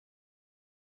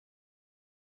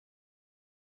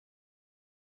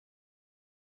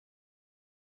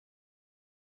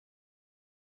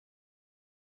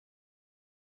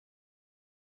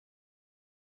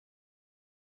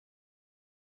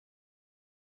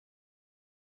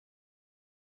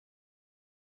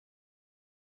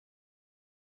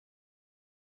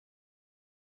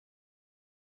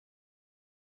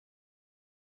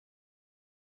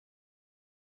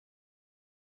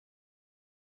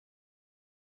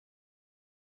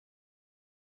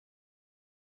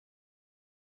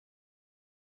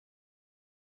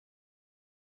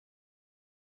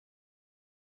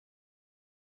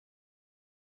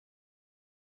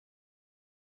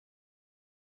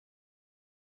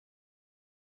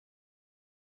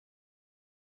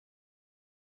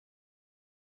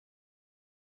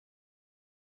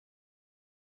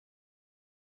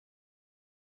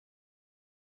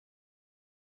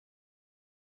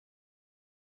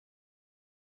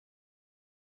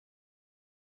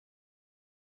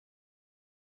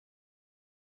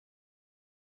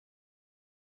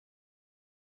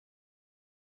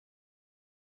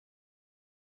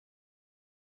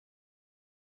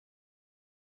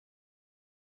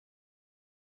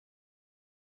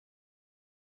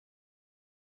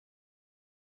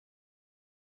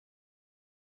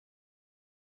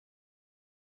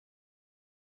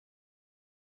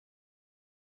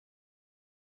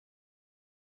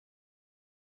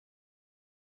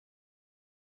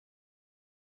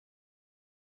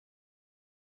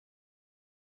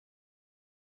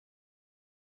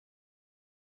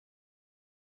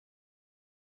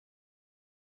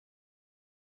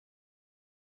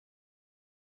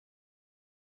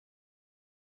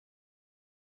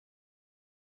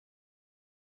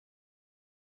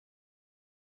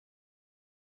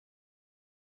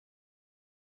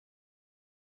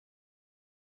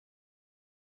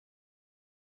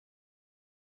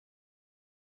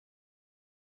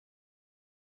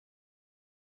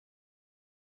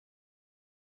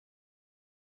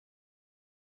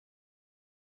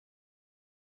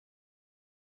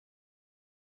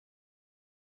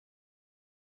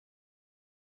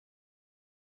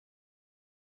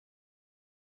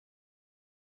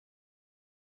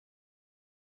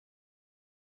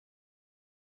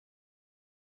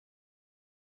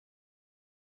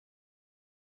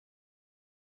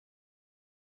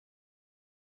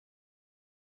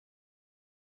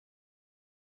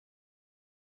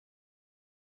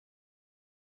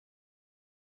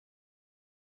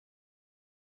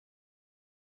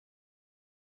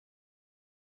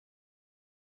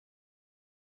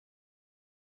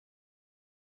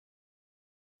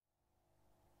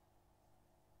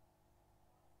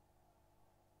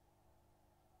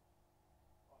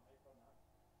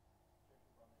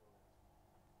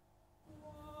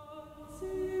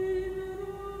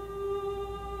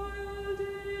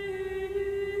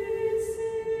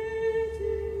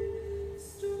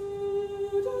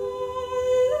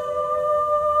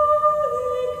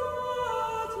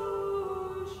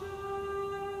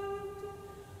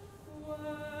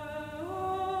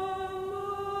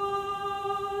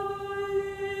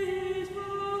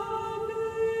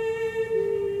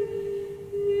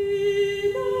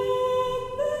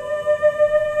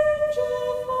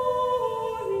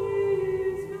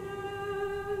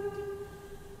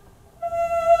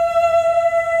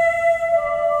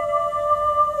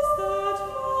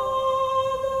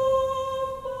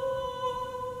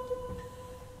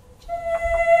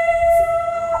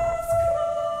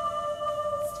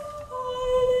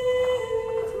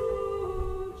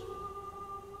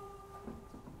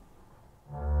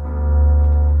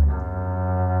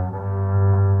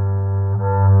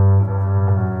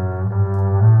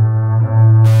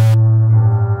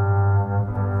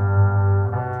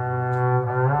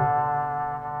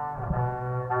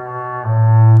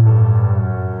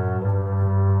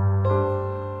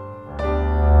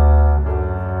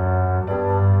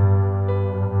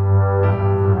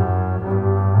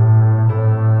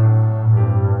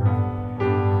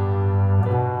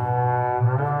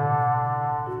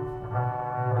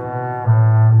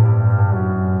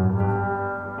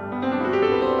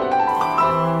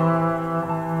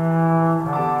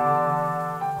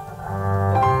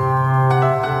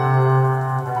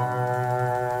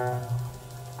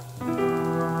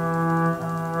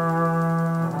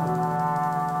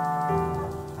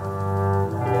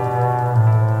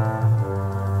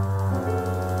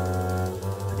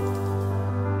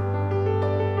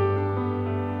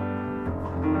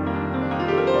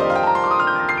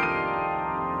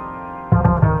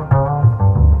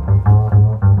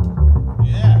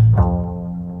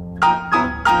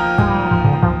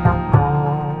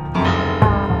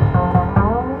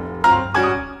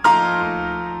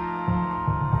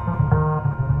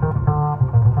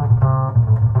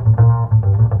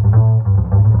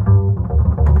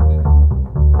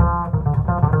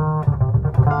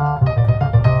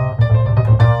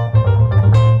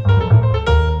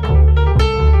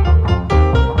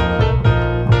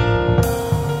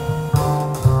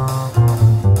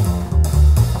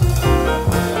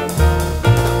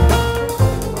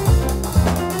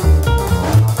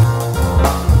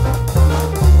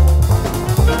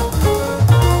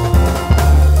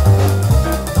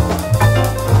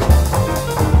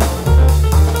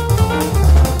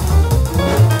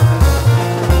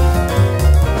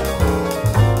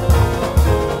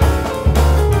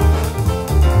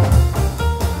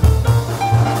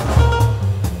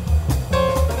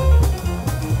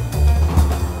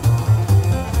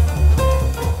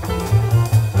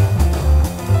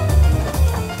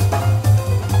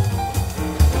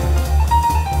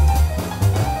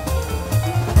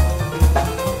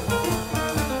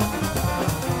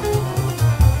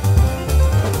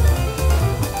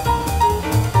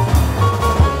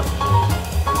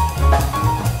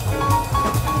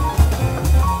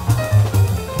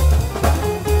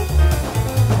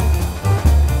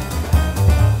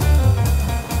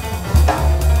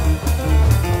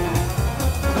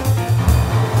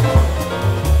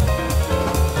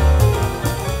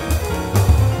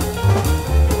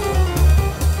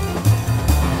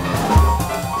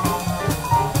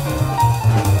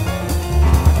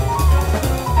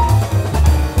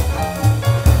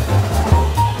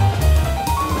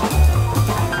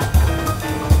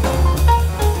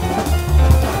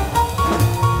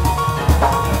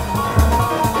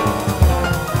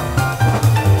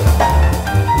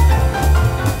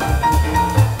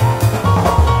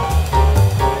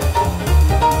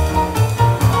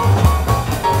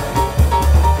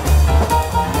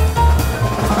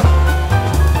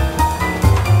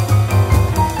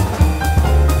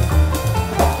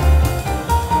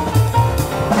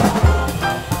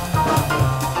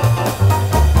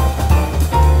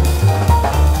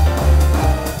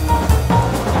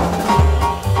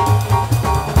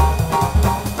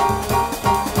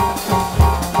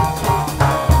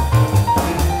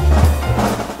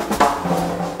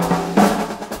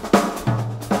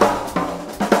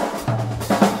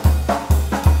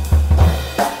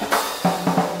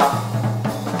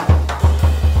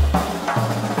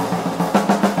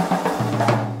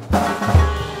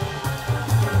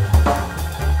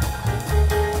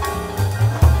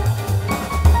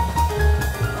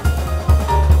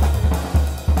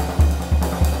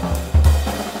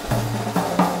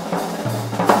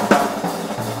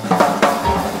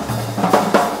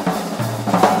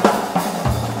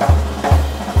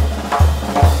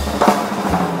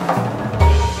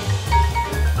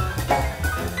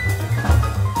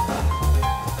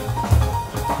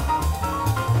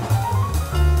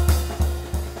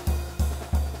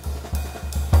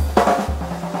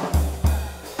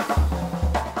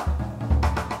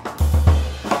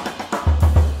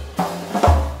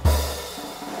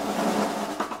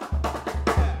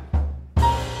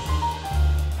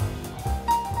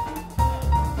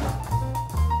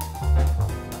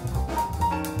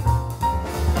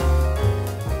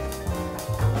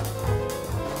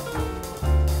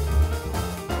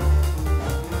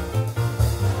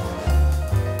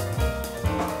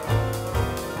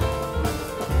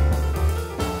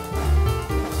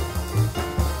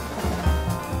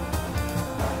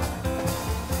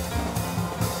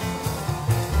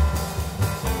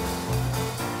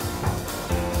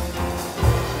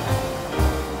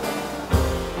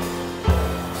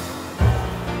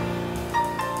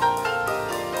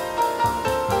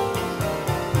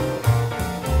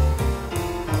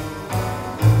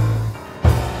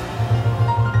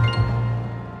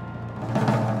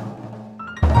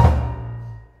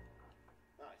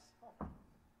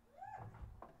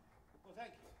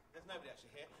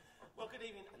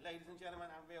ladies and gentlemen,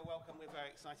 and real welcome. We're very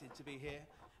excited to be here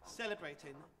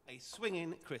celebrating a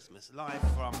swinging Christmas live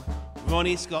from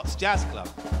Ronnie Scott's Jazz Club.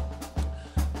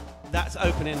 That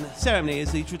opening ceremony is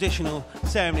the traditional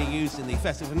ceremony used in the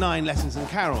Festival of Nine Lessons and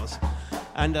Carols.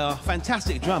 And our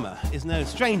fantastic drummer is no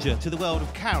stranger to the world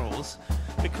of carols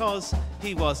because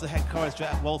he was the head chorister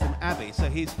at Waltham Abbey, so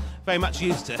he's very much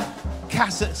used to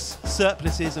cassets,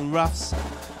 surplices and ruffs.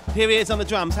 Here he is on the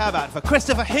drums. How about for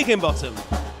Christopher Higginbottom?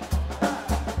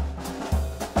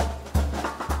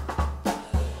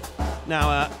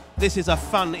 Now, this is a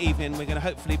fun evening. We're going to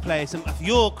hopefully play some of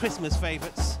your Christmas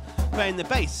favourites, playing the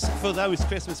bass for those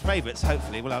Christmas favourites,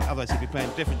 hopefully. Well, otherwise he'd be playing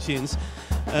different tunes.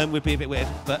 Would be a bit weird.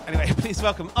 But anyway, please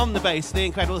welcome on the bass the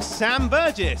incredible Sam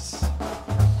Burgess.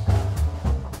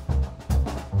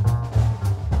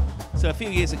 So a few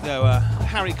years ago,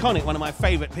 Harry Connick, one of my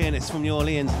favourite pianists from New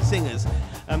Orleans and singers,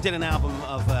 did an album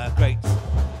of great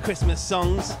Christmas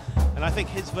songs, and I think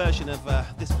his version of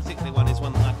this particular one is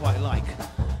one that I quite like.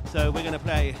 So we're going to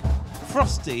play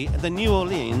Frosty the New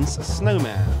Orleans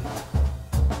Snowman.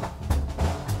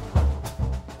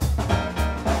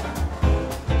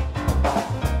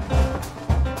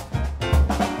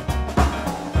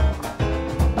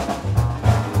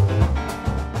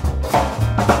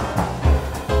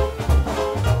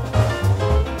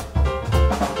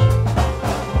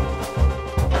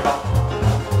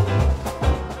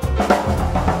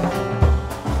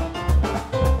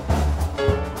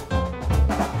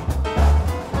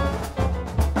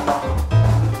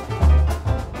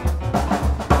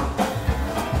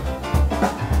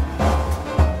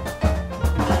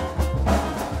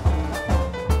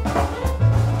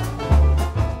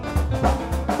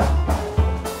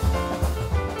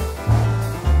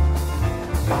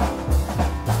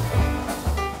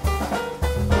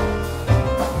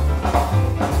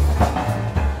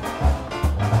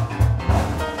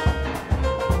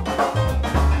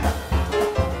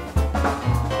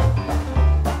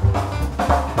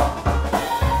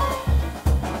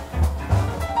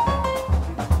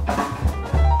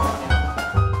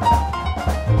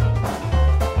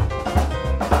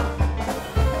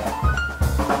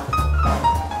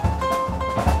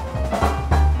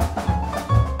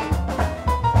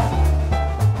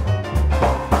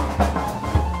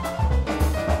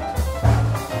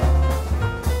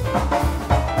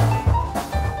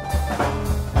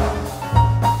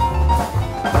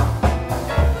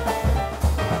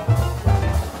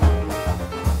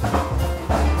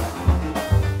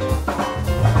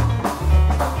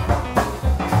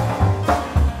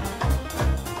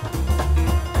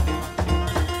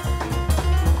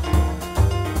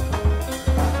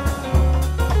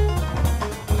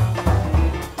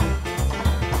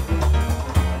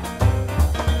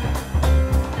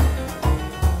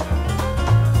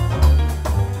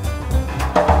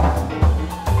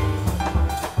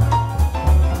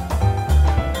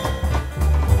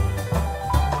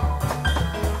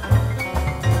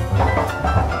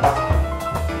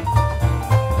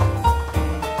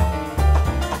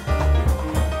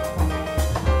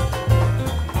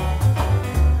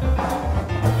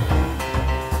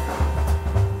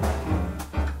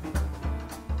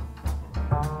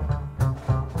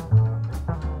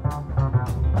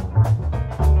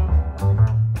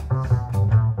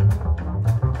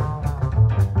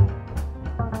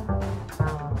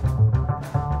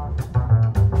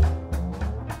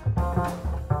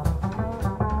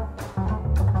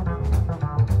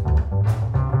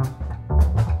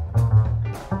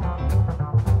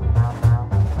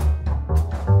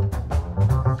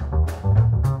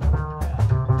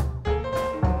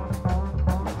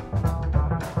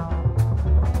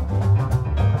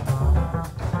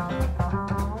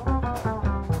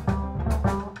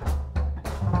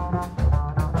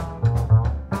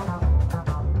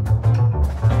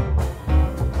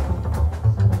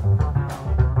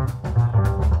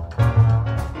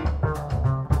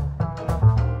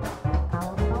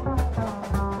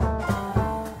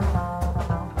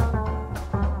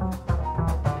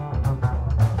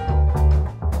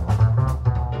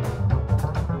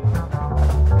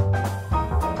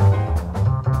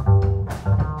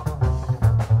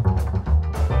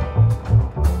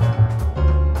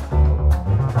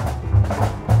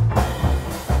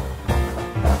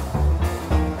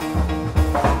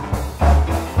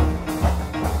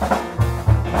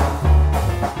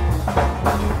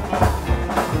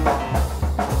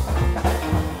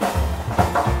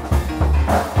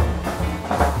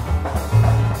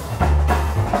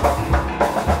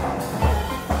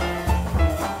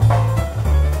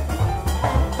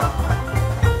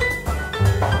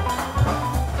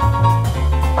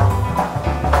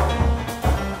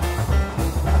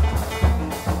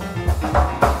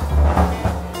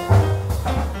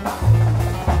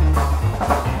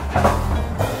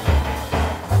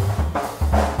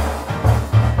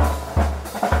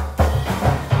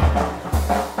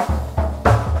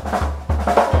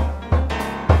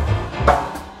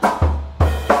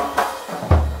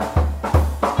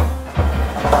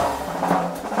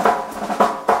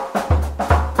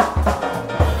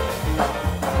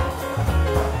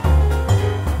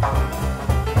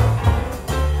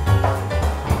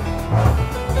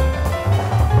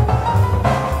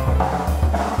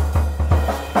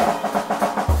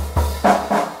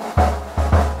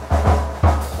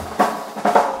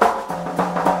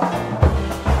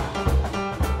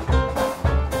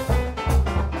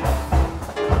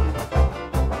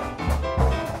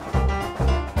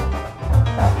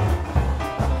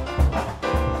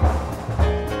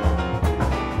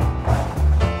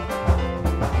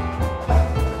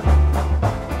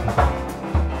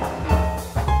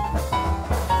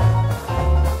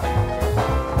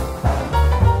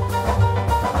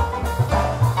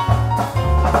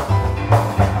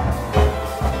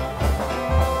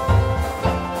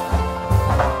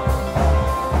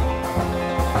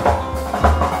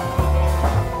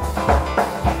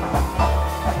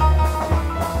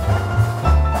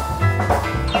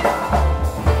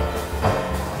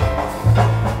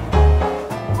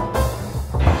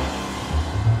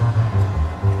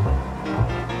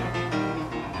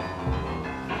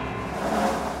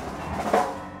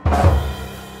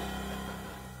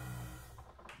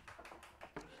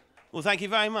 Well, thank you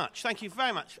very much. Thank you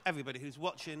very much, everybody who's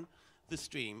watching the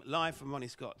stream live from Ronnie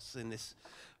Scott's in this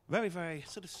very, very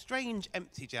sort of strange,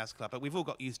 empty jazz club. But we've all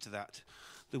got used to that.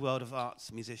 The world of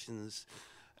arts, musicians,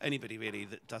 anybody really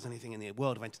that does anything in the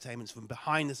world of entertainment from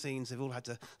behind the scenes, they've all had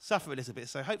to suffer a little bit.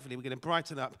 So hopefully we're going to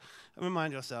brighten up and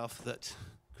remind ourselves that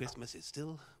Christmas is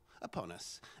still upon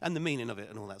us, and the meaning of it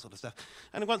and all that sort of stuff.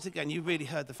 And once again, you really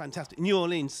heard the fantastic New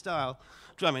Orleans style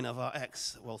drumming of our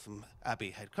ex-Waltham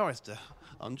Abbey head chorister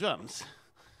on drums.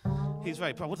 He's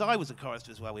very proud. Well, I was a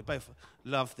chorister as well. We both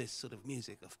love this sort of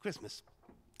music of Christmas.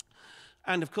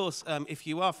 And of course, if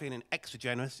you are feeling extra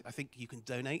generous, I think you can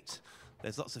donate.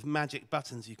 There's lots of magic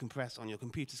buttons you can press on your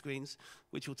computer screens,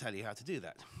 which will tell you how to do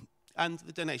that. And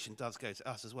the donation does go to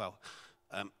us as well.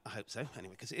 I hope so,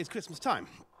 anyway, because it is Christmas time.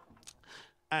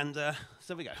 And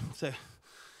so we go. So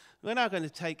we're now going to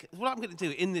take, what I'm going to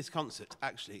do in this concert,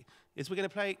 actually, is we're going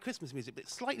to play Christmas music, but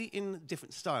slightly in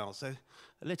different styles. So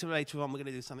a little later on, we're going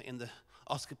to do something in the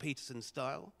Oscar Peterson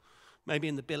style, maybe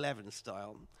in the Bill Evans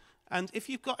style. And if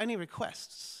you've got any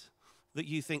requests that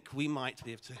you think we might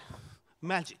be able to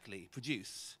magically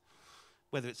produce,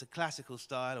 whether it's a classical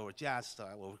style or a jazz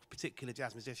style or a particular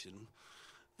jazz musician,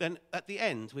 then at the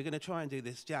end, we're going to try and do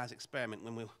this jazz experiment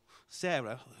when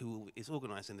Sarah, who is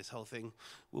organising this whole thing,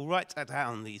 will write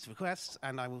down these requests,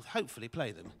 and I will hopefully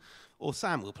play them. Or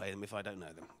Sam will play them if I don't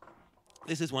know them.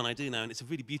 This is one I do know, and it's a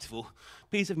really beautiful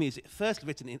piece of music, first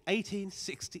written in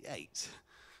 1868.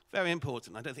 Very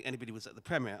important. I don't think anybody was at the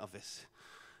premiere of this.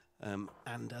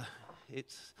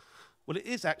 It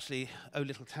is actually O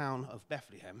Little Town of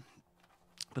Bethlehem,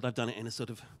 but I've done it in a sort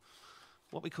of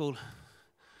what we call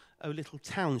O Little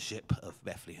Township of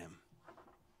Bethlehem.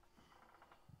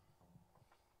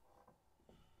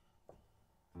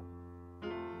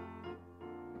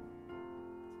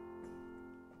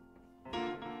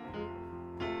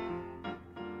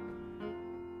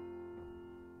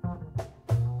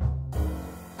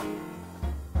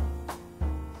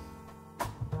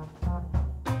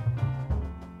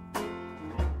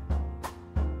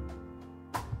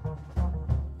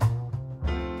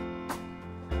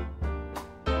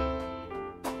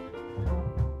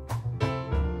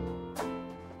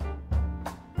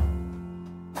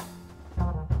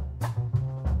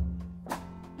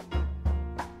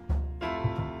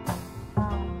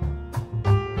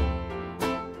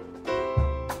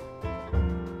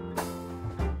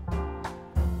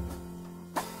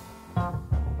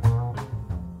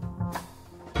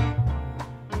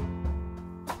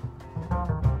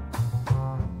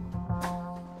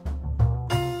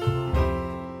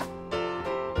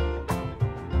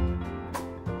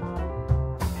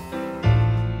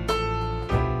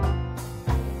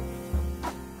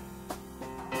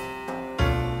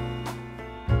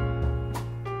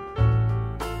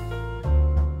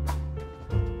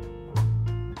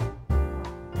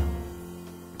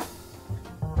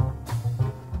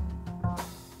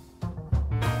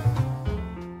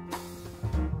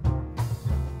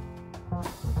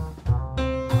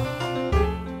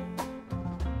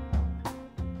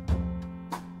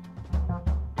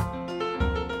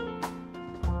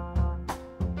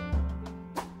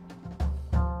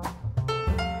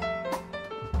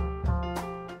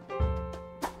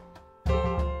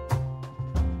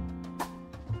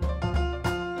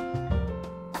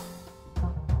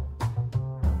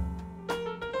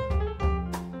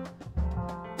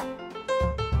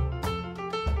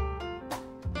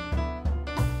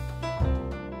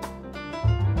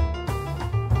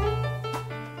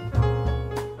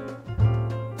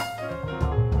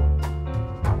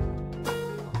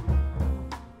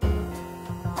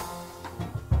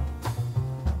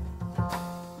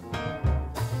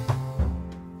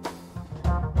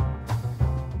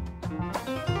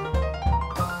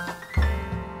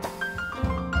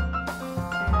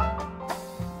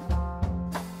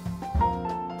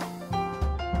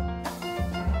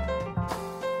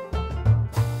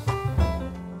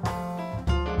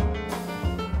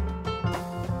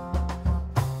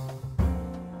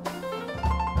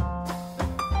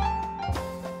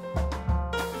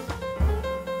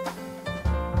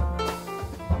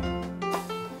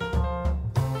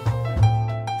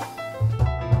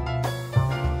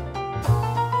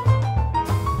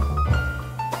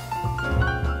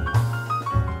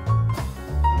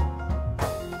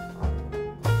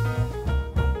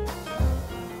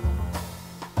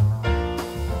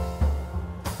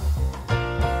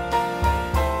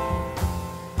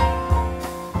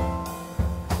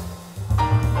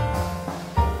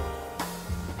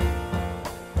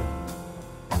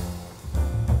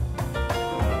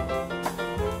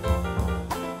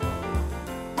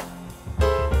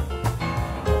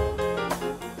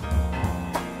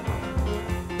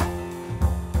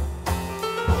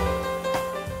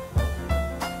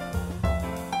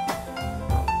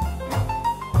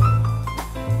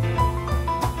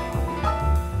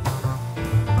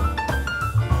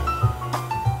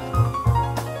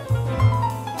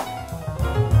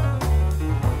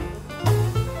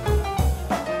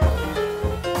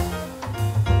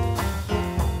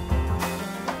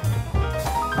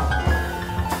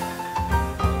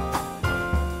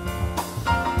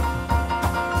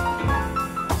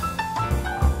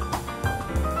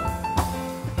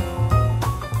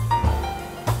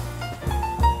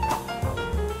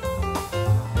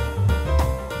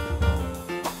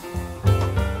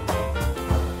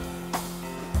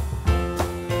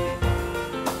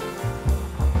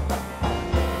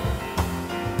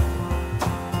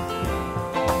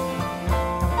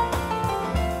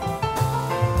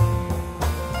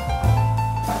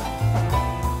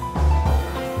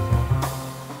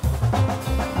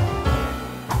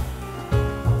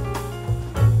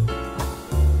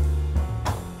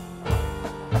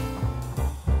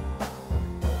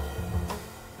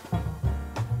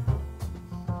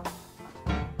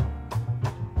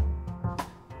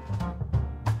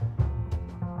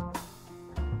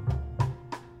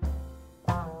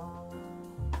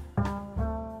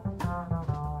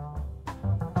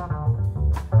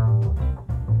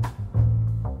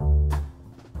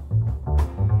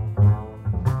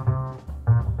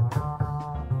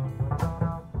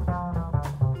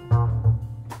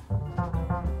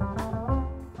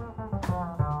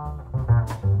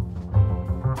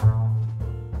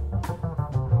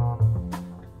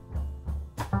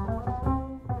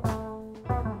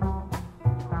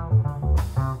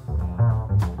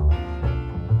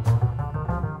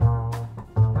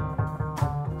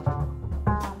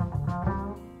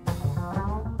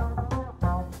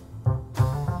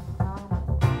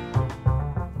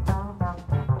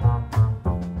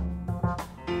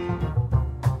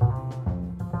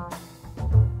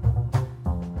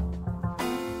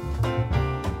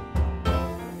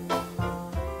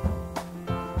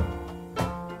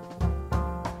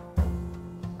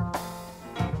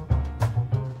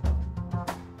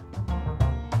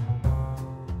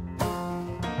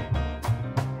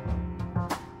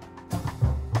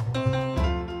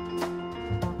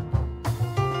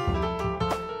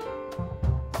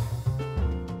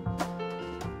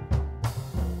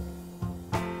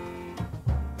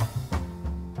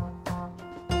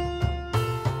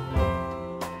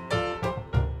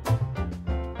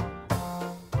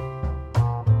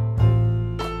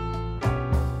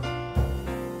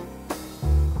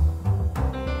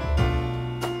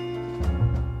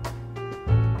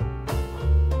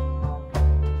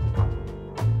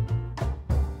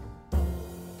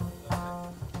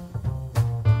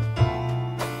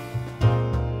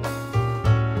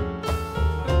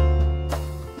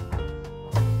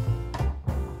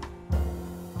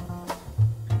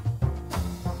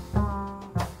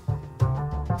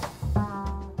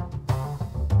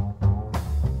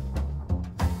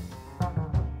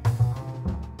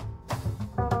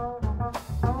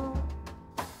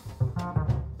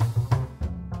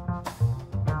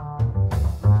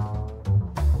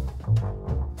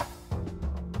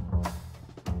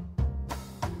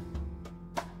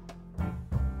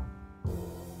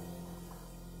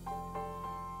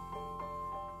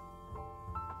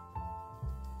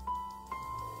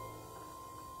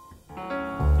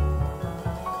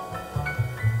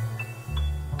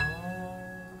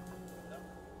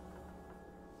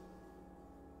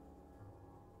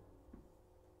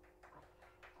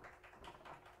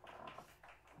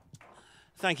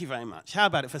 Thank you very much. How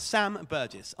about it for Sam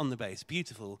Burgess on the bass?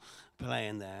 Beautiful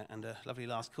playing there and a lovely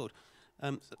last chord.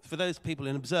 For those people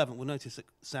in observant will notice that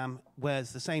Sam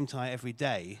wears the same tie every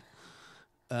day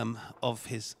of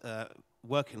his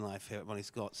working life here at Ronnie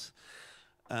Scott's.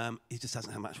 He just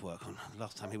hasn't had much work on. The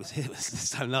last time he was here was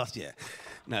this time last year.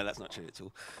 No, that's not true at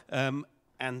all.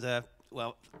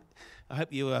 Well, I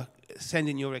hope you are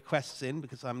sending your requests in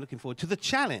because I'm looking forward to the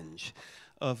challenge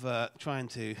of trying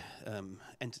to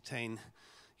entertain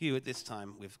you at this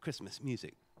time with Christmas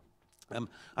music. I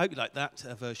hope you like that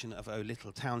version of O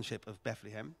Little Township of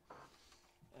Bethlehem.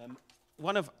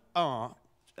 One of our,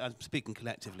 I'm speaking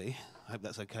collectively, I hope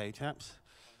that's okay, chaps.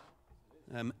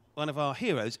 One of our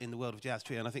heroes in the world of jazz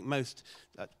trio, and I think most,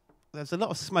 there's a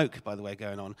lot of smoke, by the way,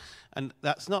 going on, and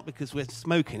that's not because we're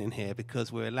smoking in here,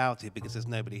 because we're allowed to, because there's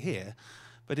nobody here,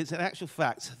 but it's in actual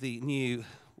fact the new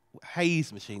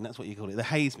haze machine, that's what you call it, the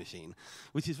haze machine,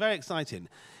 which is very exciting,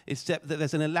 except that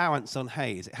there's an allowance on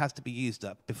haze. It has to be used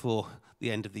up before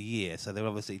the end of the year, so they've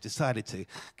obviously decided to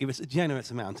give us a generous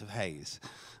amount of haze.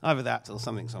 Either that or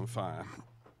something's on fire.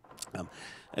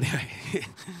 Anyway,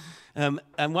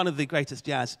 and one of the greatest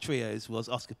jazz trios was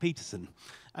Oscar Peterson.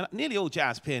 And nearly all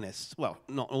jazz pianists, well,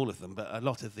 not all of them, but a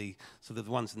lot of the sort of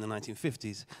the ones in the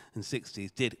 1950s and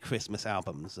 60s did Christmas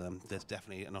albums. There's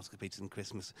definitely an Oscar Peterson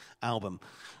Christmas album.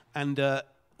 And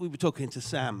we were talking to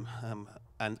Sam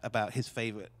and about his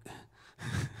favourite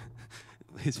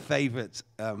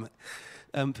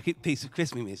piece of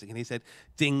Christmas music, and he said,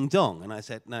 Ding Dong, and I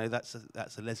said, no, that's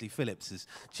a Leslie Phillips'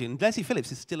 tune. Leslie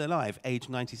Phillips is still alive, age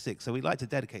 96, so we'd like to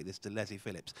dedicate this to Leslie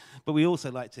Phillips, but we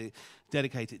also like to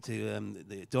dedicate it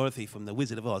to Dorothy from The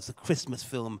Wizard of Oz, the Christmas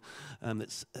film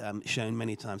that's shown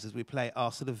many times, as we play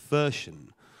our sort of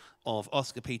version of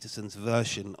Oscar Peterson's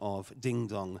version of Ding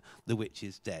Dong, The Witch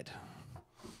is Dead,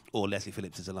 or Leslie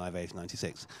Phillips is alive, age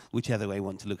 96, whichever way you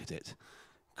want to look at it.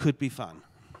 Could be fun.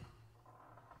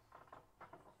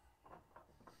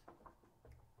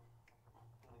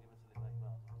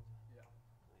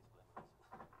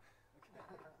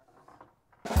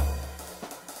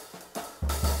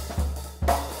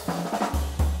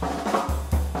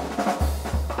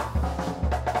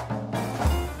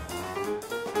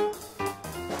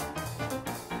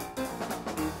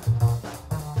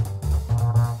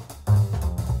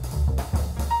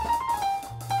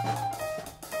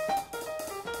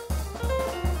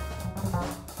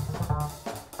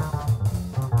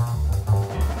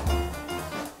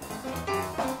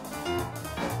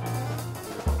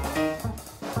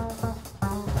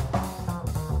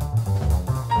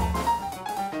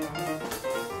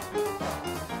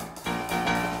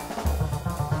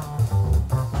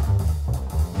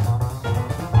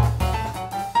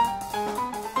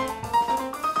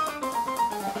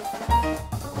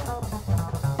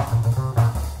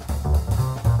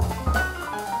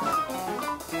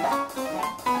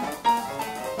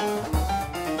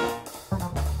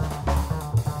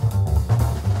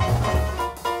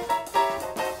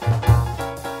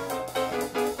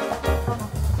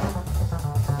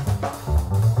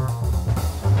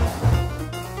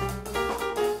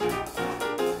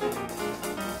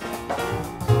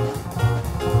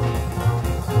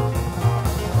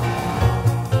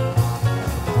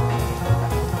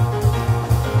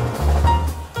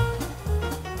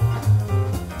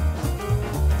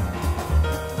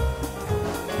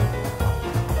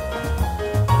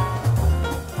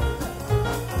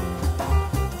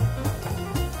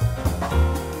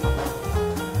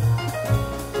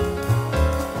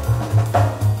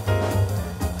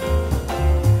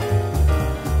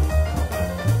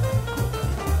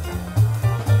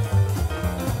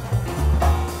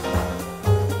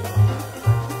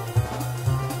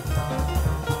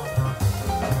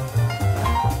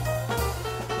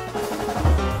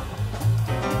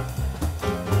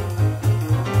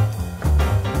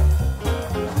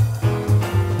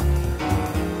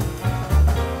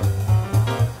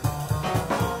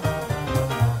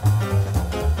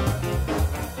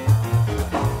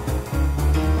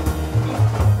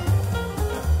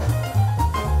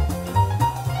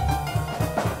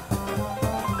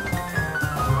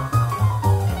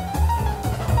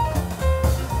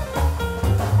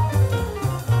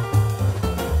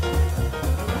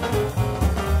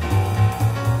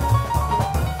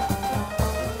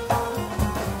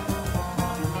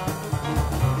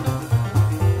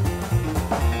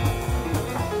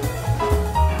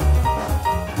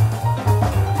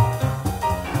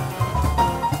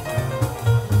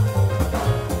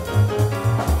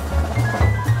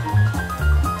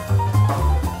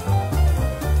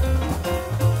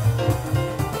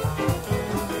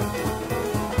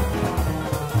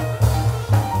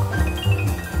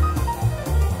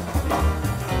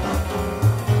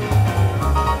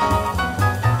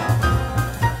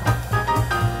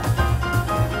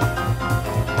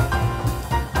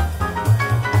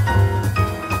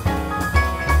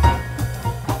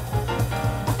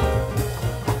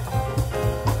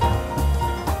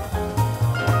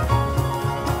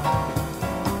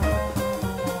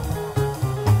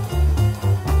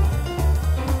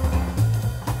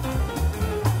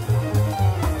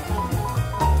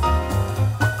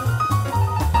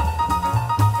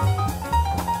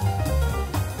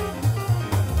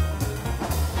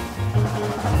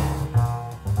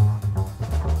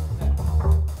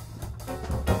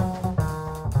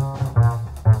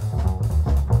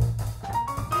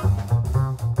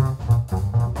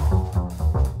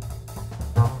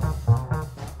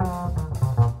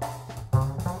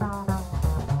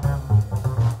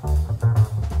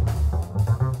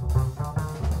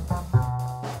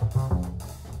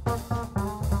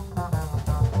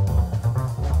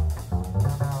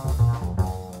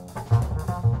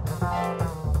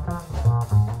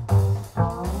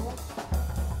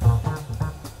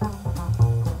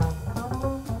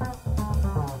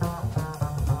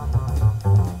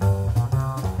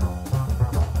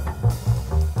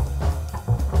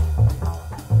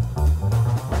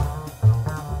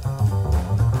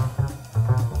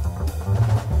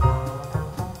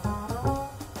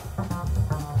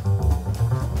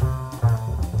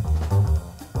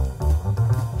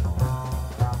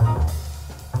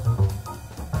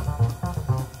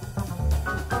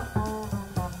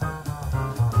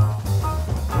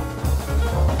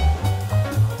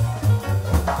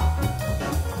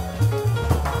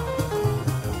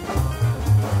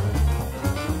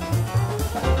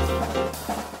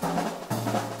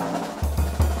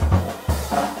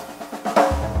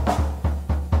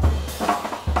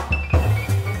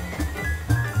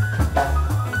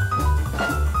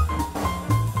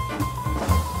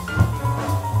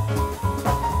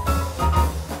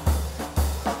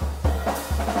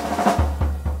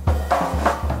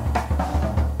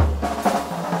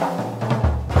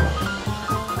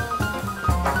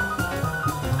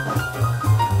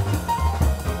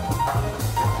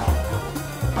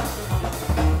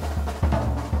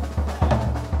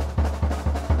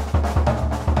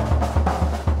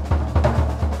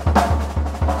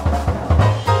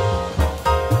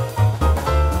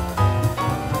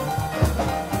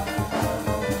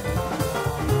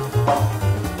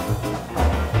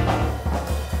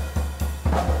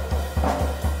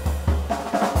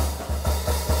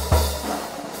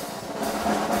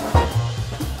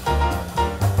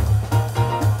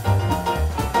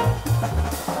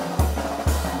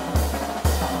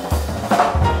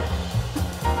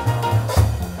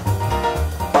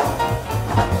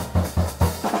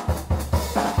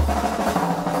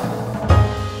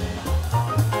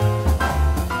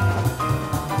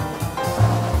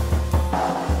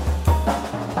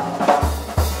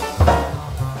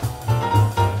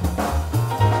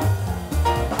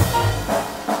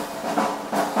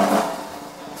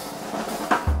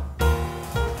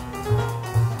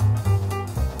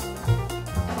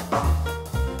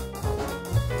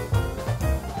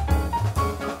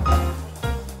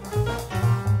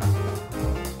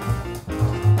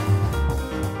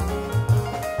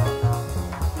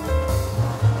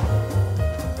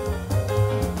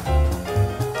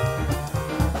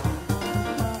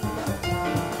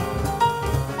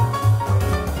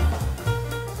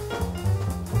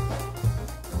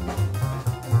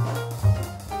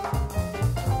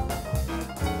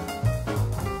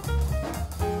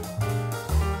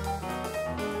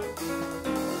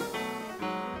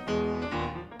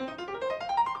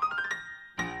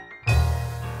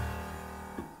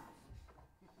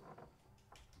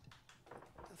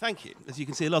 Thank you. As you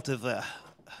can see, a lot of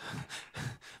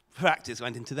practice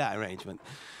went into that arrangement.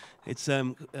 It's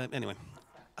anyway.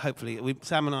 Hopefully,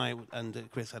 Sam and I and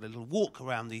Chris had a little walk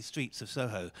around the streets of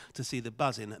Soho to see the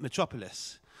buzzing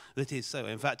metropolis that is Soho.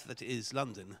 In fact, that it is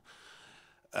London.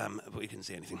 But we couldn't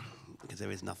see anything because there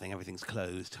is nothing. Everything's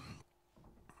closed.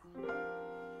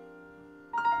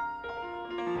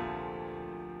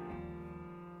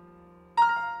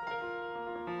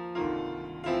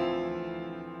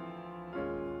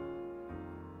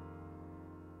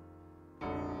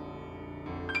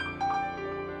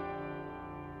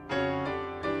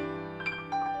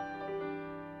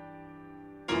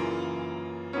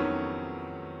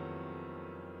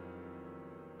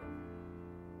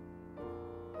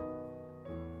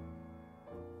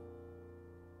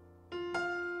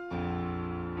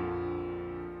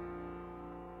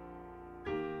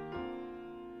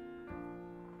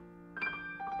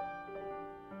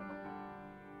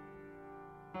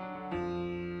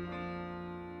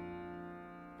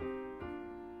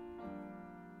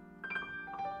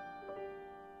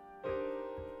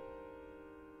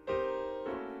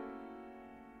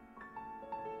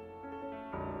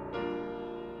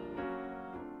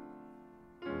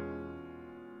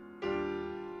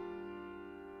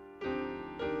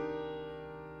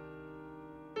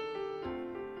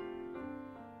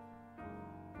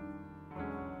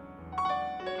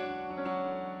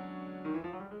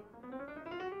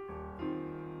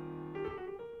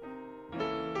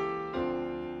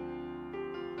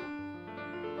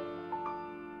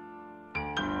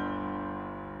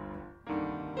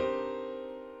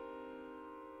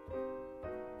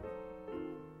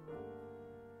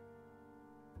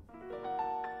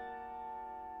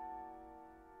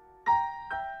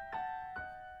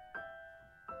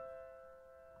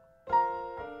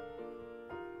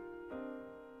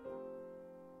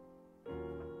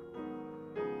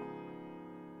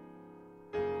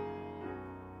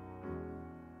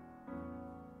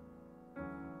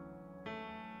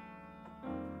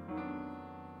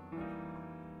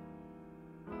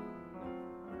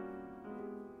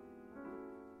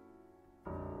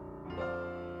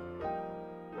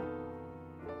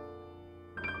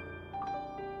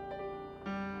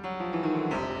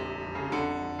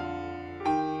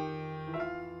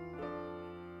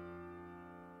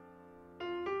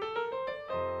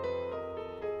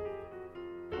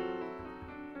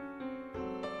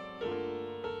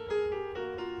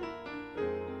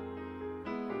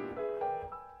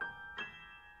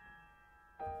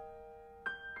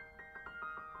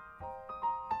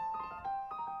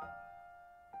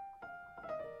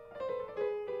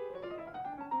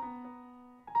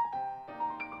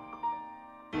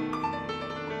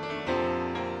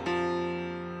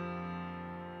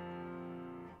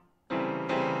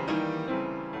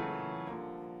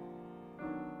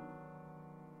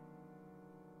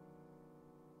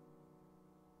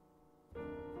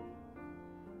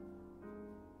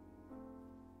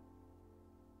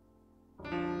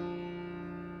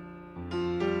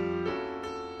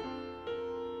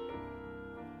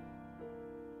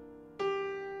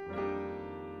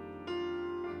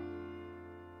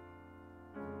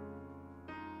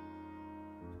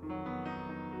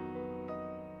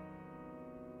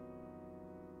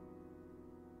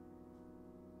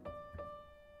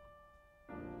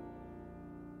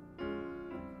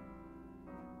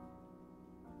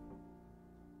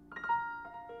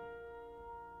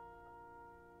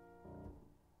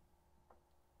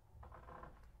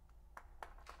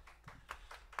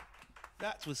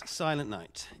 That was Silent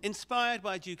Night, inspired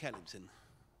by Duke Ellington,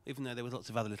 even though there was lots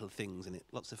of other little things in it,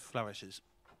 lots of flourishes.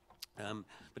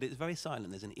 But it's very silent.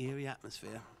 There's an eerie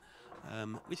atmosphere,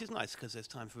 which is nice because there's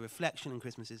time for reflection, and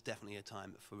Christmas is definitely a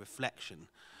time for reflection.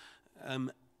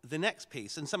 The next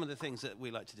piece, and some of the things that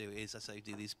we like to do is, as I say,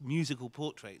 do these musical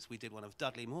portraits. We did one of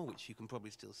Dudley Moore, which you can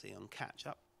probably still see on Catch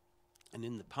Up. And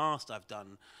in the past, I've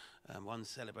done one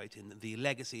celebrating the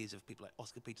legacies of people like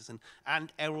Oscar Peterson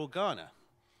and Errol Garner.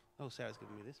 Oh, Sarah's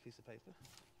giving me this piece of paper.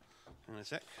 Hang on a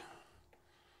sec.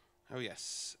 Oh,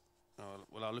 yes. Oh,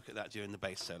 well, I'll look at that during the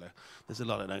bass solo. There's a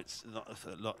lot of notes,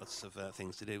 lots of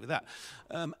things to do with that.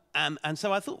 And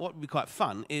so I thought what would be quite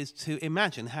fun is to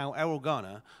imagine how Errol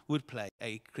Garner would play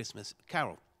a Christmas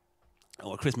carol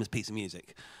or a Christmas piece of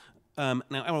music. Now,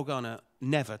 Errol Garner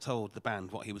never told the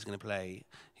band what he was going to play.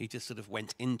 He just sort of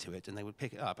went into it, and they would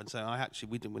pick it up. And so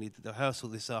we did the rehearsal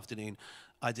this afternoon.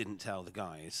 I didn't tell the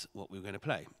guys what we were going to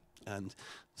play. And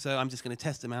so I'm just going to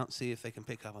test them out, see if they can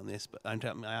pick up on this. But I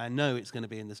know it's going to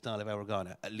be in the style of Errol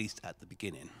Garner, at least at the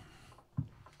beginning.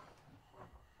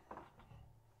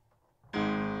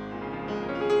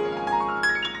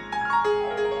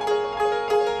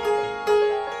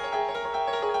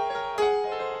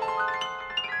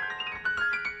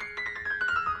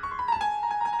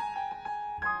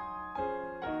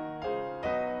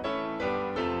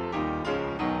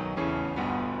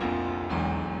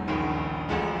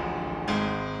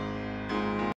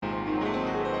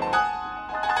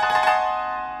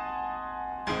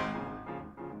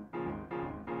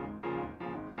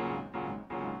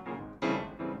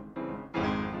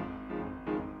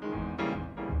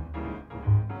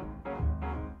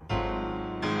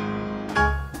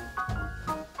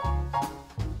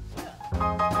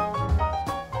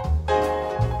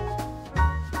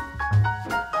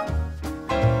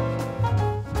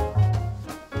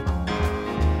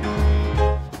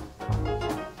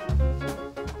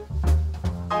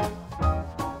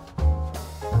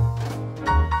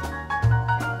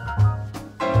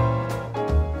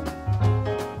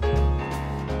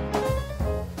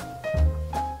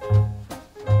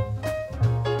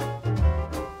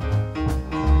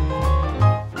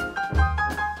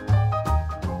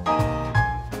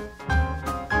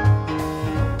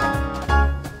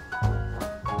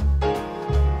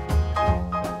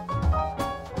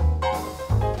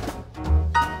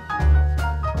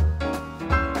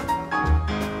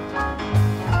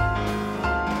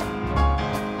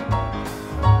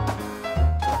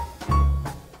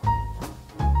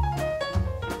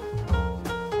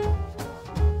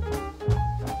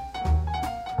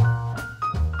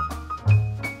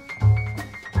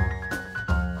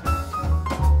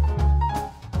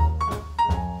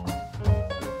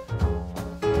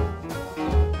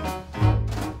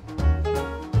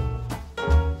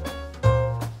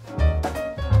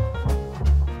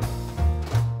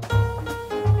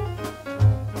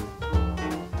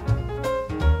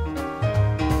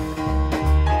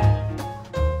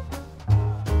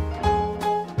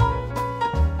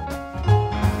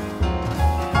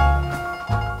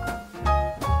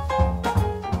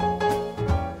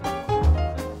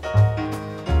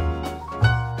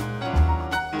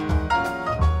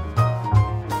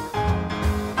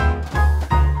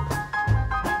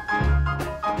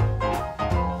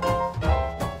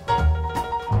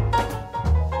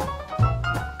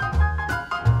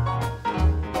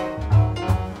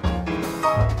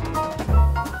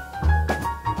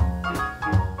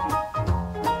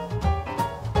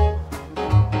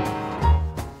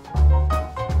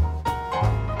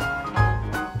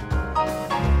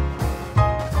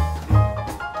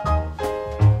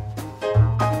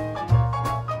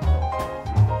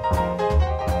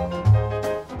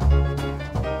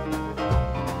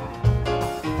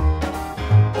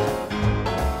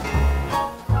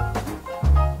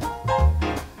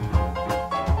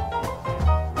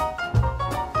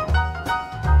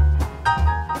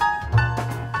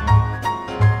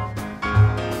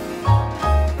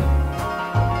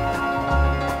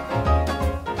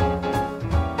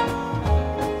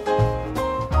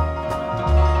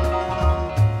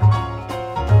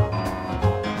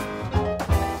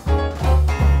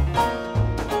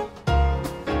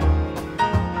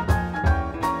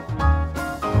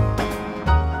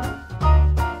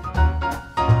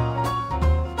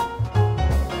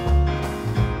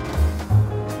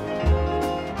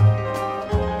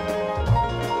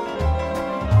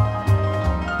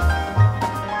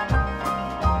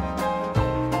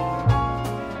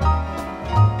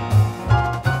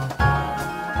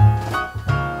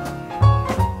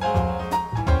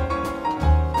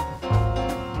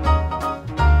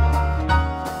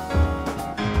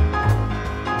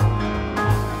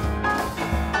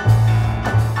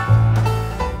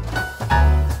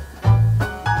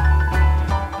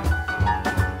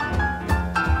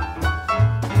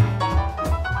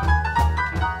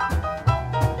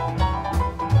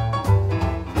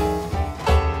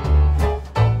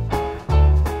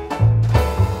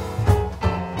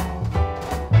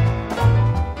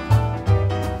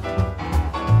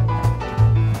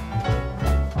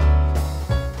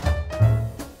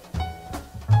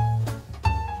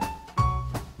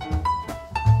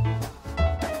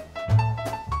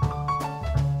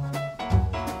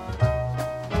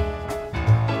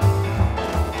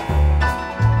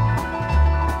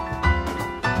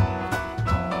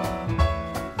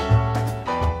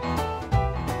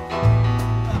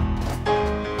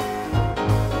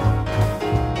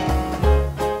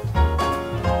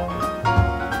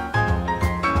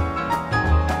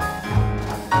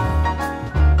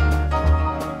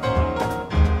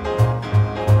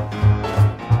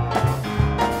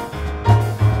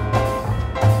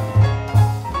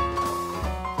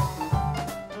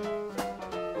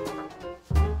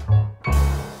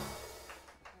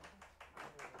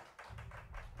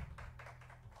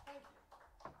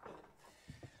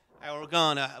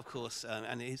 of course,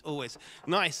 and it's always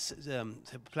nice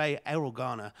to play Errol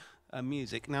Garner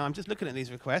music. Now, I'm just looking at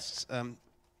these requests.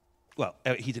 Well,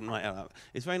 he didn't write it out.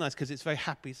 It's very nice because it's a very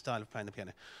happy style of playing the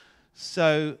piano.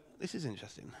 So this is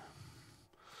interesting.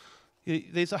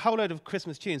 There's a whole load of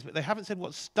Christmas tunes, but they haven't said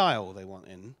what style they want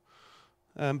in.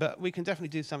 But we can definitely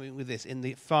do something with this in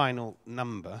the final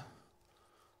number.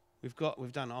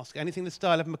 We've done Ask anything the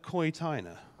style of McCoy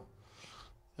Tyner.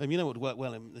 You know what would work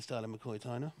well in the style of McCoy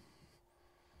Tyner?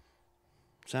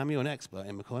 Sam, you're an expert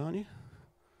in McCoy, aren't you?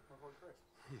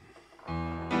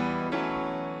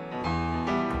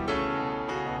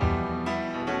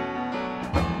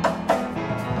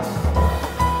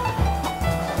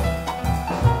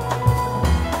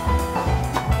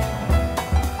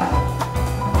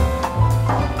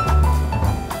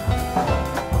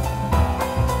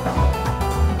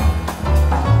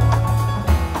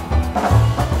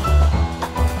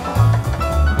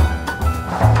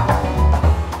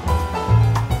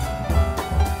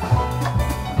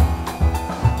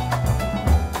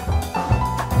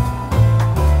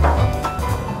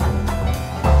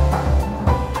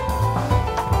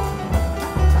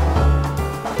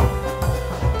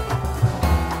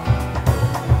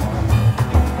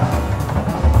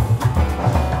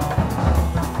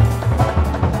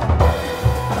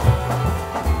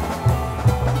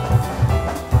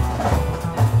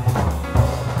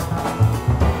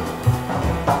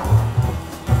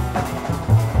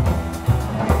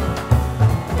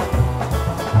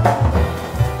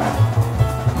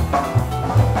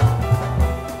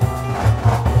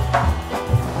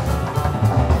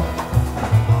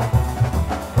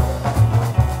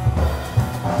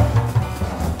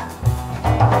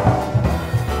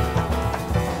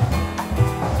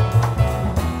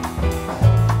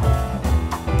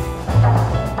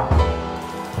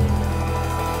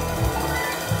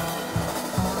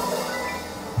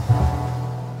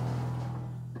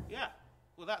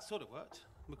 Sort of worked.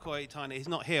 McCoy Tyner, he's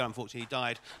not here, unfortunately. He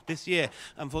died this year.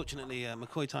 Unfortunately,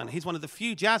 McCoy Tyner, he's one of the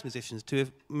few jazz musicians to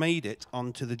have made it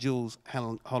onto the Jules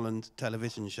Holland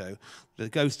television show. The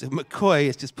ghost of McCoy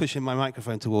is just pushing my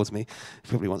microphone towards me. He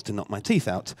probably wants to knock my teeth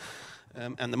out.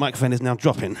 And the microphone is now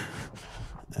dropping.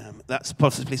 That's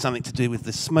possibly something to do with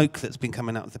the smoke that's been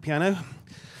coming out of the piano.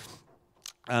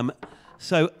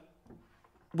 So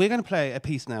we're going to play a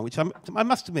piece now, which I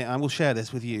must admit, I will share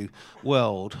this with you,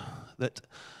 world, that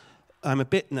I'm a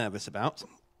bit nervous about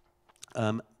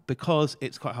because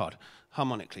it's quite hard,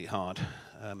 harmonically hard.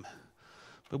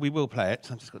 But we will play it.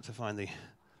 I've just got to find the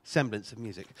semblance of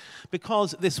music.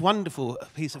 Because this wonderful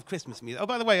piece of Christmas music... Oh,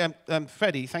 by the way,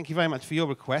 Freddie, thank you very much for your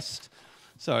request.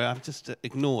 Sorry, I've just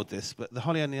ignored this, but the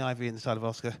Holly and the Ivy in the style of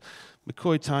Oscar,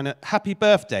 McCoy Tyner, happy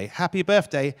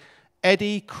birthday,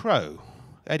 Eddie Crow.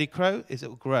 Eddie Crow, is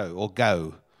it grow or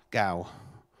go? Gow.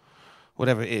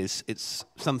 Whatever it is, it's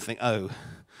something O.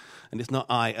 And it's not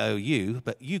I-O-U,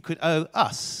 but you could owe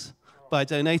us by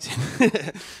donating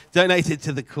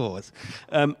to the cause.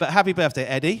 But happy birthday,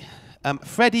 Eddie.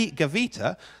 Freddie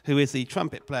Gavita, who is the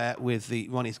trumpet player with the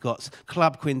Ronnie Scott's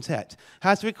Club Quintet,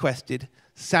 has requested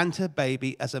Santa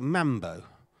Baby as a mambo.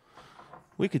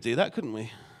 We could do that, couldn't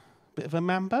we? Bit of a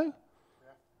mambo? Yeah.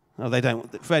 Oh, they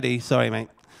don't. Freddie, sorry, mate.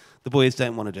 The boys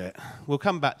don't want to do it. We'll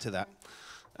come back to that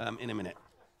in a minute.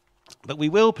 But we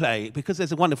will play, because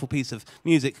there's a wonderful piece of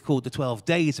music called The 12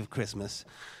 Days of Christmas,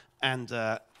 and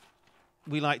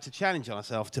we like to challenge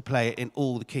ourselves to play it in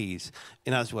all the keys.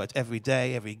 In other words, every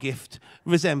day, every gift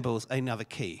resembles another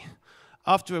key.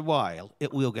 After a while,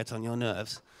 it will get on your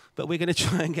nerves, but we're going to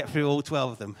try and get through all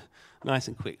 12 of them nice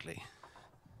and quickly.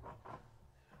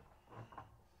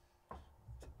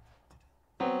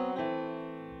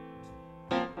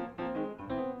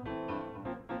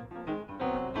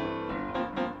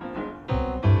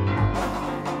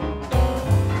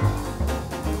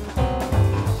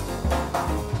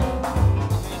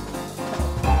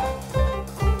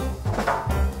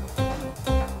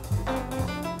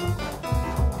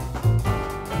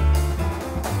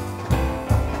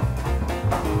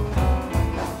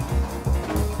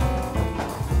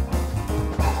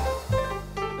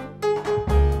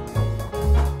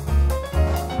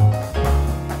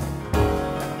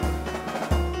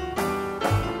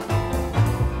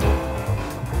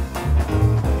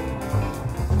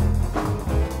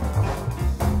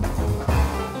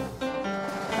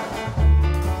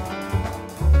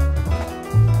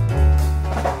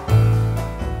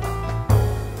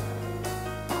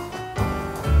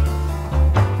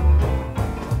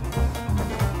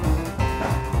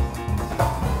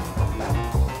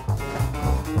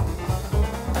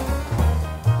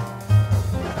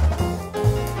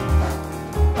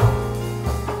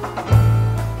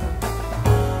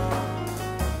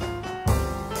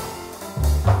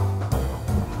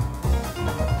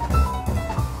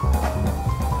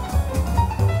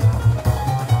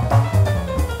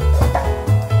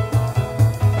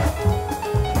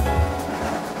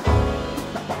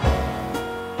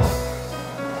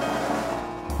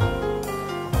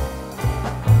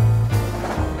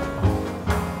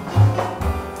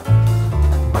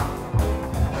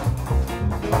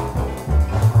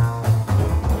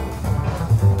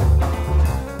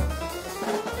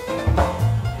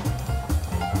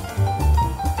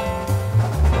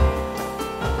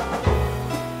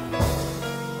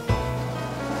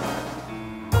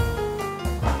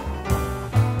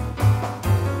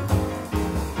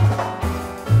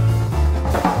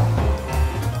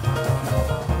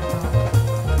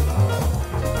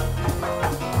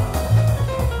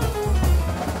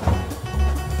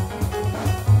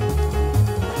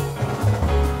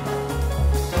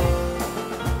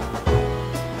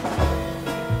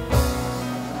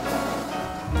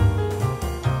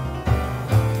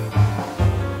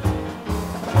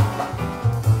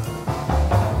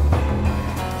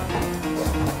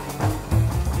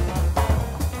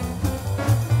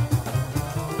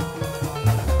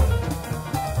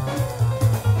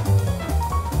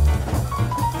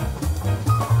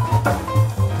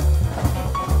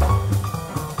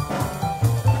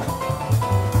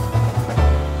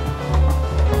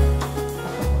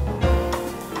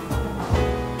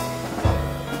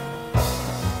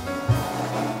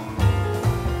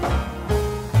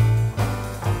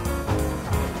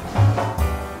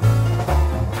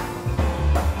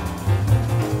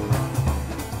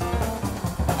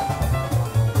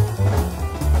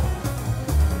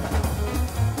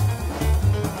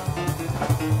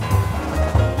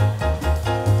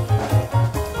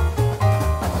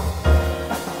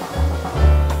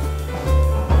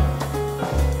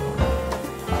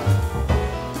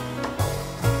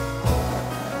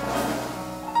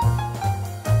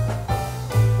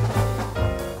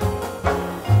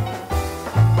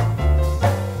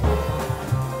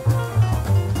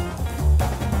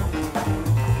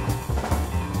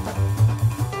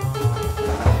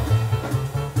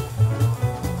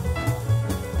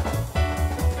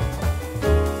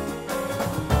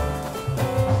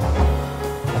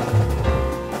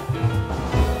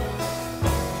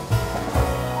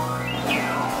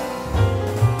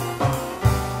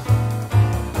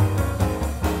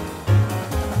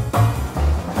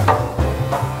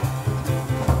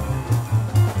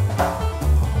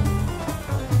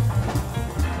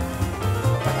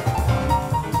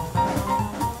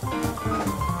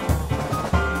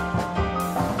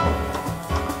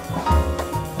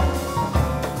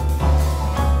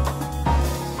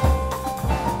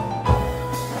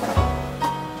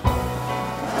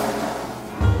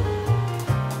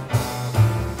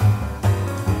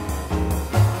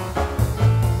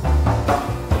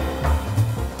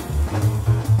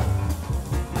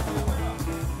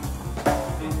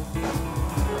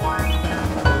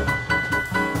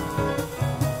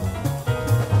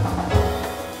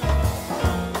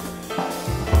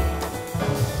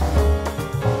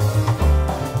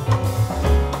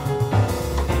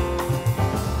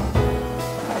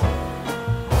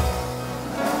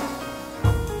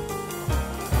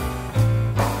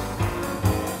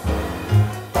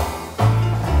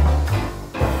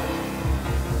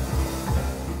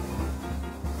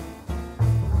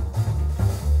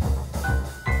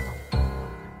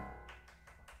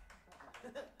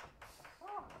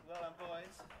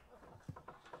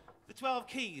 12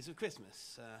 keys of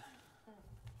Christmas.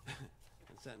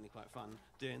 It's certainly quite fun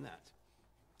doing that.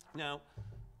 Now,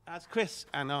 as Chris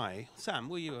and I, Sam,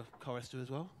 were you a chorister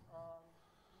as well?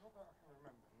 Not that I can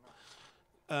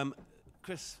remember, no.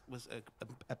 Chris was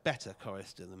a better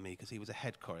chorister than me because he was a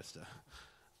head chorister.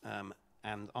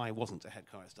 And I wasn't a head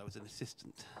chorister, I was an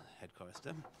assistant head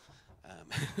chorister.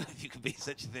 You could be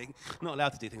such a thing. Not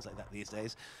allowed to do things like that these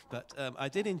days. But I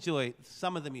did enjoy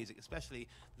some of the music, especially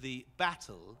the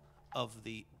Battle of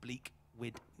the Bleak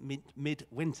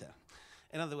Midwinter.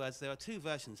 In other words, there are two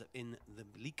versions in the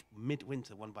Bleak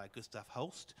Midwinter, one by Gustav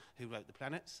Holst, who wrote The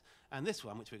Planets, and this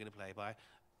one, which we're going to play by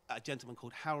a gentleman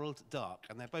called Harold Dark,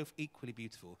 and they're both equally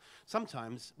beautiful.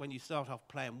 Sometimes, when you start off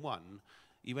playing one,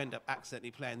 you end up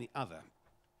accidentally playing the other.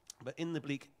 But in the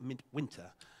Bleak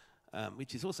Midwinter,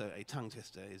 which is also a tongue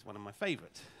twister, is one of my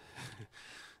favourite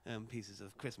pieces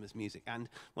of Christmas music. And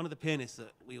one of the pianists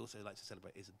that we also like to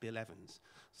celebrate is Bill Evans.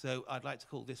 So I'd like to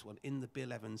call this one In the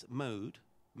Bill Evans Mode,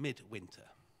 Midwinter.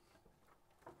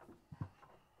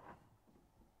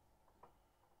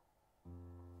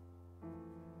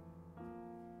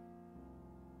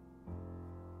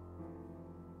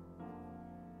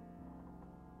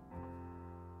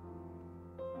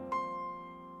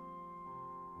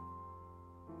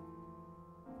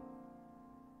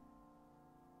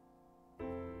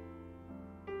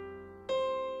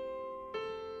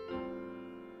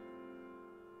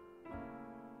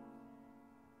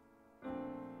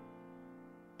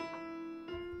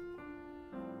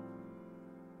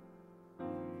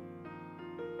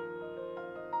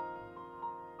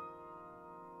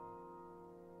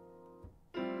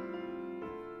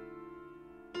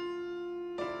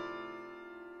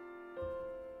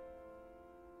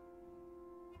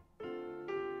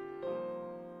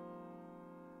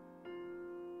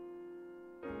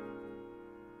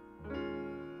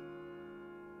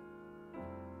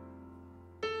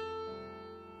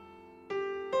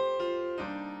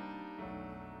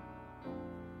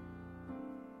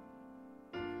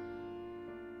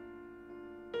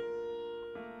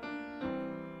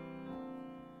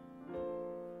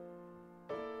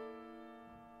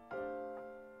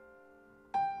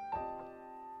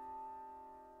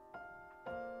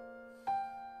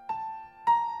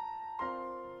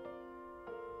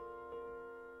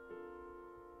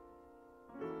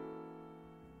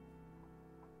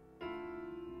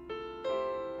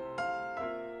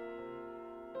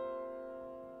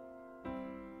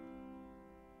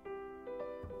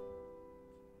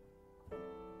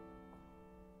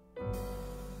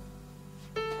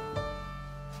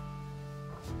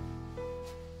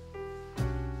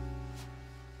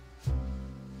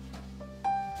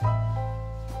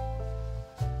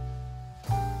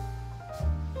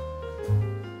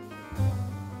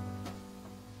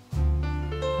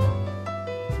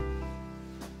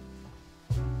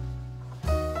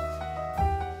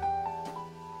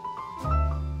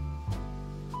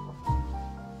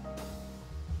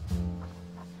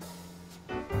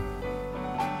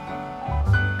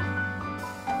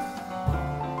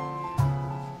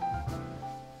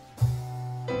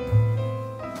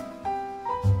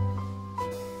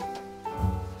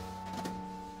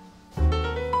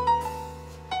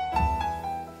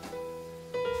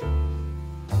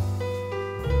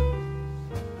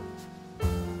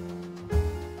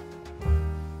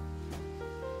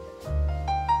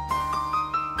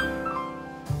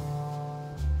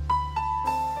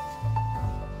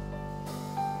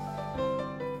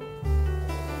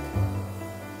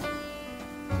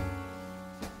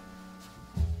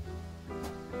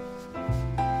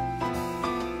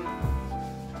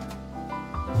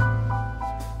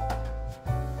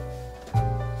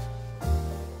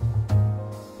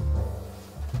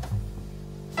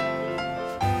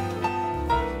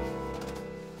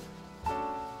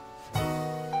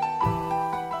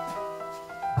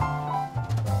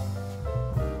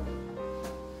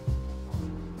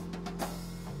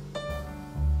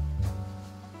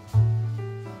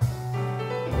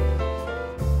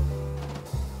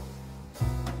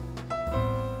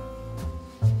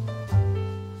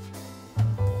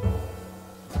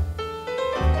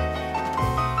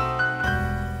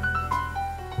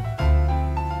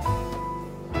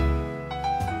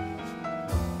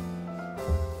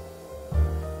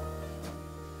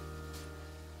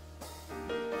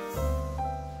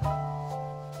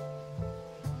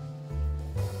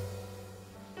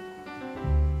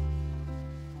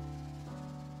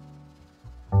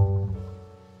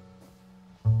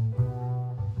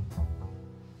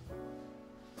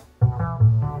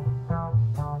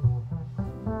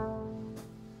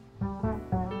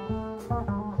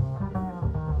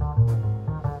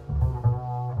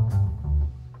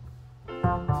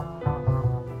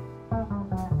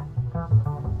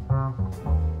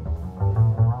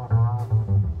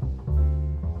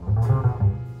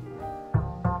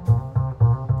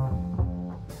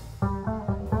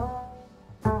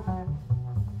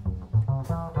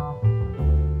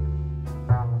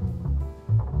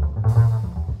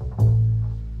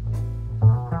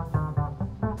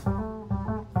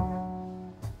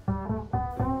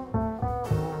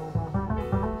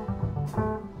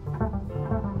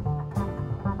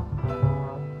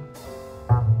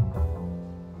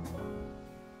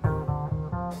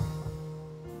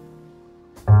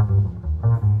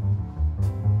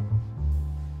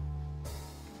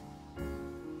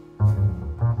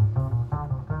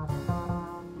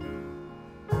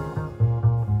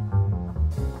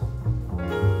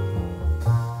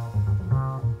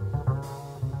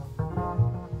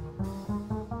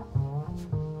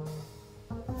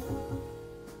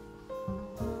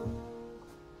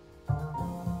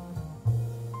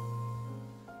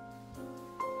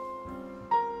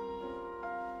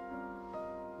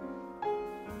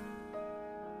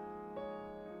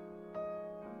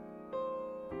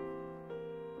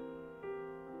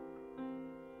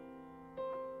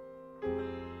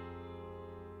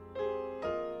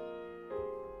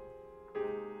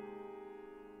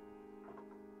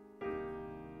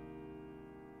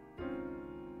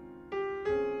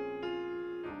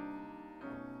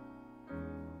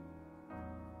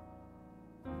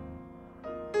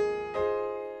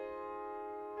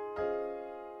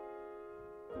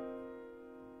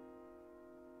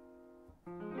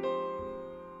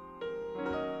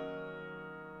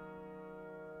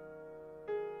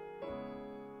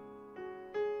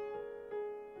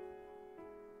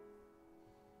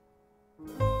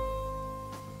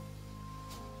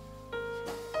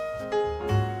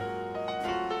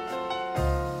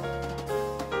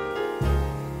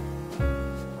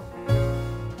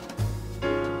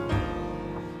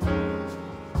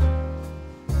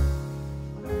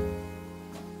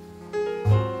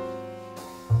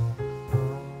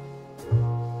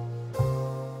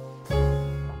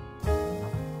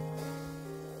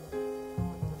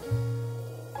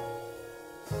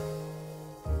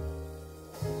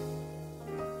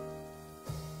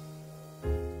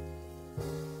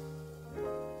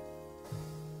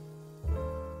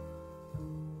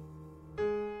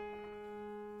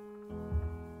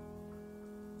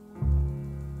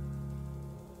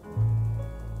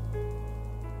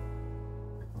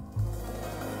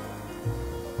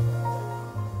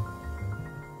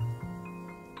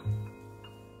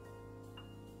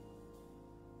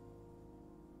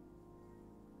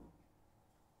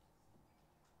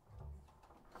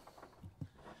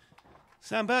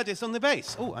 Sam Burgess on the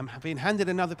bass. Oh, I'm being handed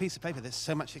another piece of paper. There's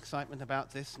so much excitement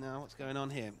about this now. What's going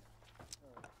on here?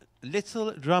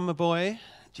 Little Drummer Boy,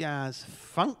 Jazz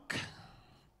Funk.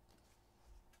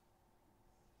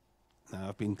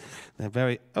 No, they're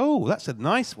very, oh, that's a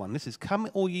nice one. This is Come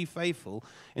All Ye Faithful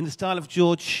in the style of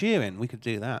George Shearing. We could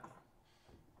do that.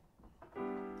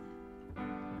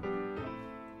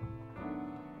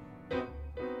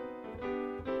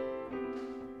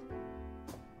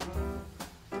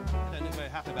 I don't know very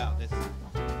happy about this.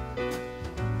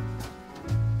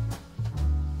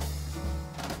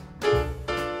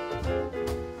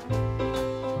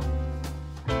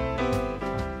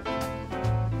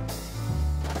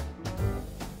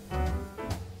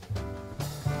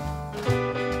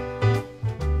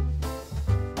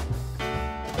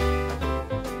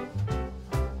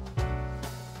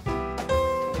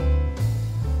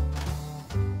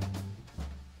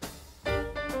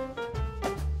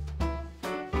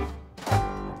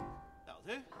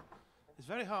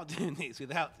 Very hard doing these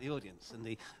without the audience and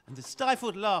the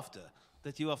stifled laughter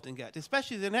that you often get,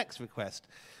 especially the next request,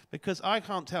 because I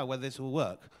can't tell whether this will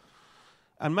work.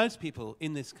 And most people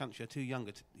in this country are too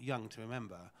young to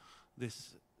remember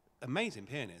this amazing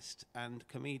pianist and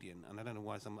comedian. And I don't know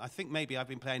why I think maybe I've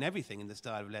been playing everything in the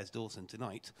style of Les Dawson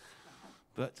tonight.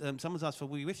 But someone's asked for,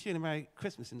 "We wish you a Merry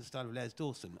Christmas" in the style of Les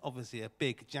Dawson. Obviously a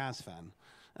big jazz fan.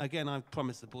 Again, I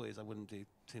promised the boys I wouldn't do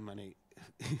too many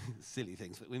silly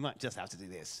things, but we might just have to do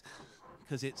this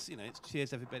because it's, you know, it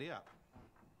cheers everybody up.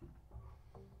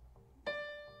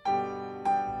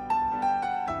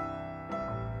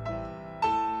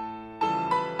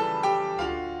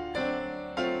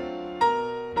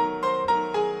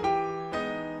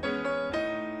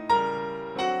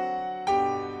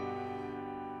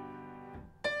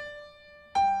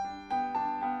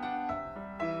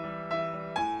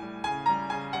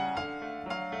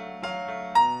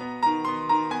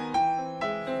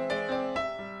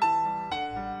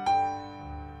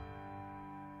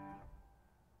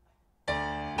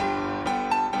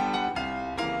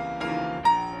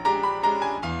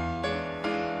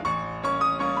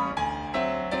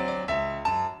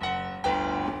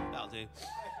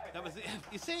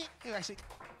 You see, actually,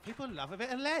 people love a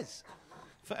bit of Les.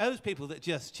 For those people that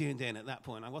just tuned in at that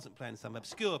point, I wasn't playing some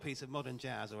obscure piece of modern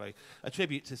jazz or a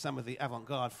tribute to some of the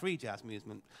avant-garde free jazz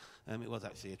movement. It was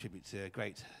actually a tribute to a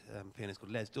great pianist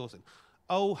called Les Dawson.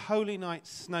 Oh, Holy Night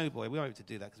Snowboy. We won't able to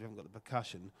do that because we haven't got the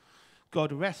percussion.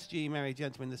 God Rest Ye Merry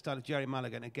Gentlemen, the style of Jerry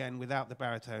Mulligan, again, without the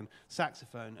baritone.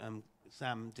 Saxophone,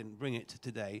 Sam didn't bring it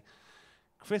today.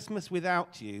 Christmas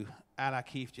Without You, a la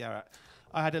Keith Jarrett.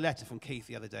 I had a letter from Keith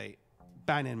the other day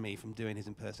banning me from doing his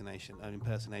impersonation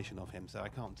of him, so I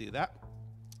can't do that.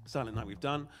 Silent Night we've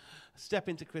done. Step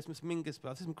Into Christmas, Mingus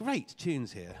Bells. There's some great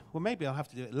tunes here. Well, maybe I'll have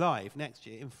to do it live next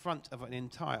year in front of an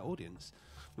entire audience.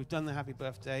 We've done the Happy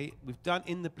Birthday. We've done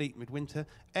In the Bleak Midwinter.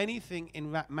 Anything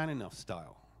in Rachmaninoff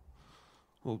style.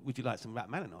 Well, would you like some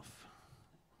Rachmaninoff?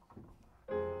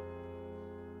 I can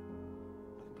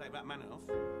play Rachmaninoff.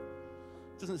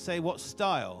 Doesn't say what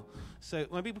style. So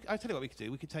maybe I'll tell you what we could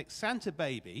do. We could take Santa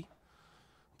Baby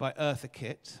by Eartha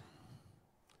Kitt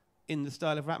in the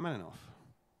style of Rachmaninoff.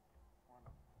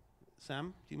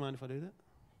 Sam, do you mind if I do that?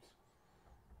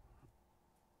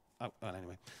 Oh, well,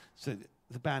 anyway. So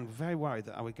the band were very worried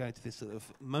that I would go to this sort of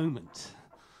moment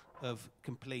of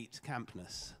complete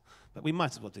campness. But we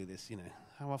might as well do this, you know.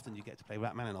 How often do you get to play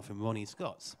Rachmaninoff in Ronnie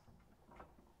Scott's?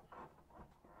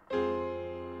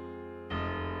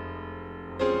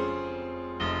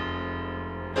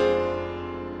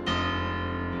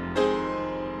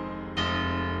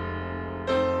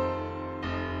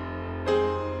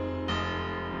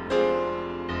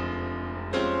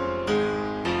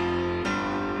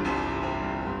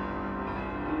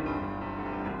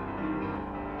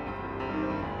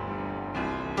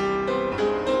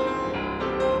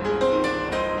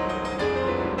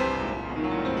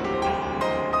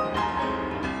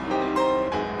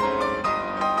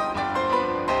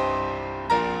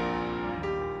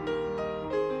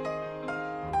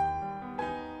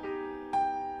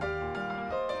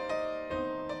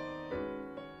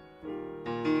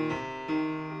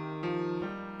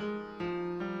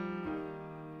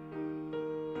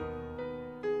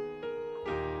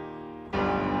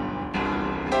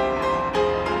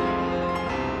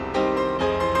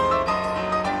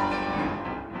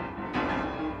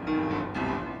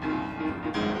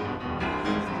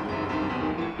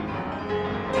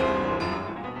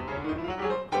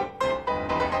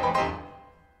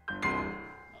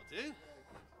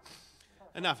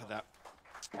 Enough of that.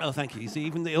 Oh, thank you. You see,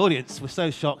 even the audience were so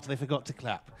shocked they forgot to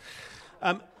clap.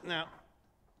 Now,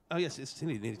 Oh yes, it's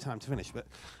nearly time to finish, but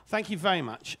thank you very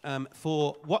much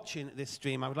for watching this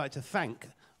stream. I would like to thank,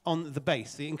 on the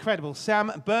bass, the incredible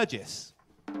Sam Burgess.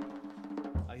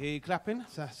 I hear you clapping.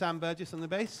 Sam Burgess on the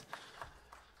bass,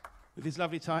 with his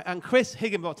lovely tie, and Chris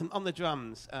Higginbottom on the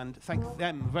drums, and thank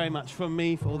them very much from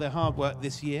me for all their hard work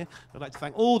this year. I'd like to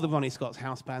thank all the Ronnie Scott's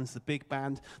house bands, the big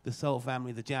band, the Soul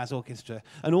Family, the Jazz Orchestra,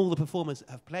 and all the performers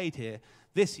that have played here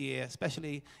this year,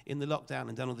 especially in the lockdown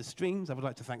and done all the streams. I would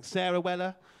like to thank Sarah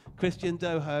Weller, Christian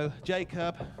Doho,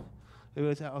 Jakob, who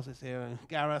is at Osaer,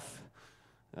 Gareth,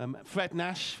 Fred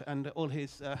Nash, and all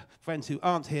his friends who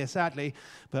aren't here, sadly,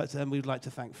 but we would like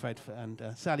to thank Fred and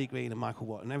Sally Green and Michael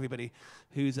Watt and everybody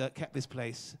who's kept this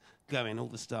place going, all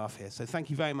the staff here. So thank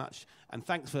you very much, and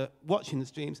thanks for watching the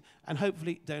streams and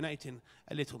hopefully donating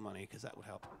a little money, because that will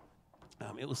help.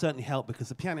 It will certainly help because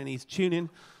the piano needs tuning.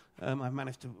 I've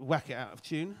managed to whack it out of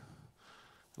tune.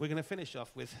 We're going to finish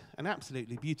off with an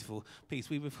absolutely beautiful piece.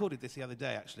 We recorded this the other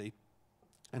day, actually,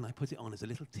 and I put it on as a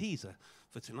little teaser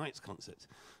for tonight's concert.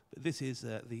 But this is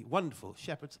the wonderful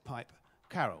Shepherd's Pipe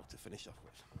Carol to finish off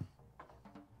with.